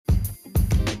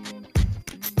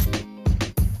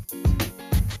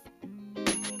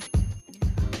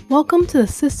Welcome to the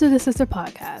Sister to Sister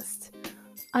podcast.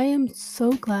 I am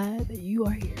so glad that you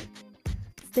are here.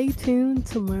 Stay tuned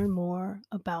to learn more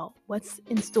about what's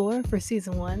in store for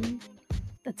season 1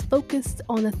 that's focused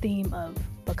on the theme of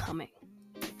becoming.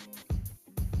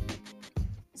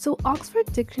 So Oxford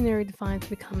Dictionary defines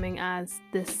becoming as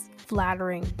this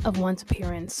flattering of one's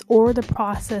appearance or the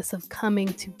process of coming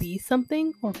to be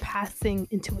something or passing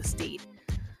into a state.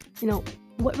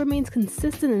 What remains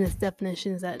consistent in this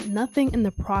definition is that nothing in the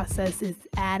process is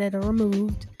added or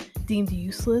removed, deemed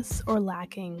useless or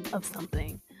lacking of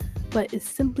something, but is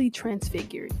simply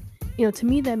transfigured. To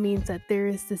me, that means that there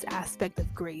is this aspect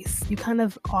of grace. You kind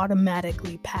of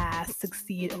automatically pass,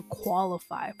 succeed, or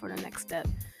qualify for the next step.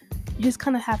 You just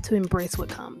kind of have to embrace what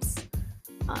comes.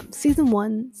 Season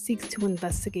 1 seeks to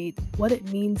investigate what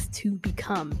it means to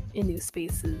become in new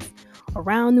spaces,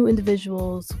 around new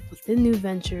individuals, within new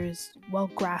ventures, while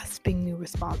grasping new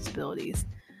responsibilities.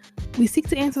 We seek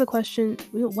to answer the question,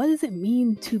 what does it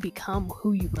mean to become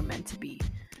who you were meant to be?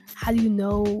 How do you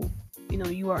know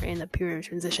you are in a period of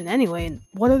transition anyway, and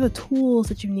what are the tools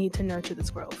that you need to nurture this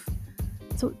growth?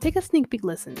 So take a sneak peek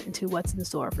listen into what's in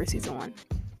store for season 1.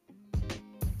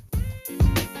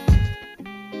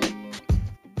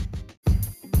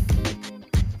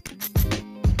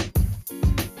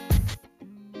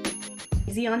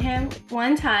 Easy on him.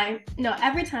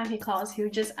 Every time he calls, he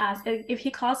would just ask. If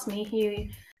he calls me, he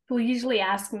will usually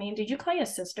ask me, "Did you call your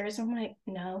sisters?" I'm like,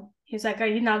 "No." He's like, "Are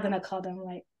you not gonna call them?" I'm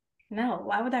like, "No.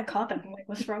 Why would I call them?" I'm like,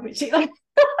 "What's wrong with you?"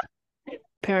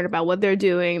 Parent about what they're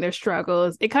doing, their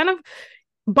struggles. It kind of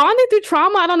bonding through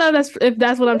trauma. I don't know if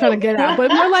that's what I'm trying to get at,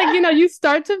 but more like, you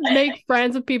start to make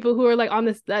friends with people who are like on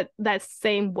this that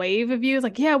same wave of you. It's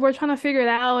like, yeah, we're trying to figure it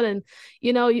out, and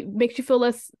it makes you feel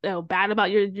less bad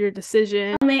about your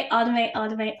decision. Automate.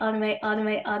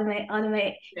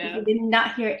 Yeah. If you did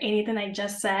not hear anything I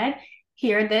just said,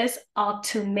 hear this: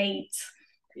 automate.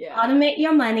 Yeah. Automate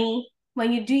your money.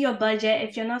 When you do your budget,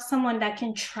 if you're not someone that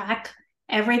can track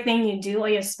everything you do or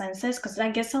your expenses, because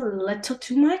that gets a little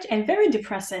too much and very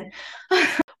depressing.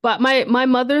 But my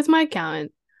mother's my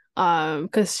accountant,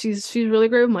 because she's really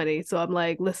great with money. So I'm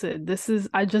like, listen,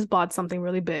 I just bought something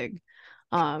really big.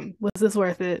 Was this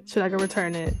worth it? Should I go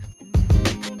return it?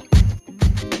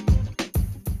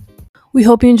 We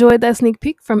hope you enjoyed that sneak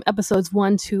peek from episodes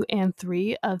 1, 2, and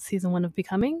 3 of season 1 of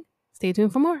Becoming. Stay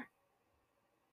tuned for more.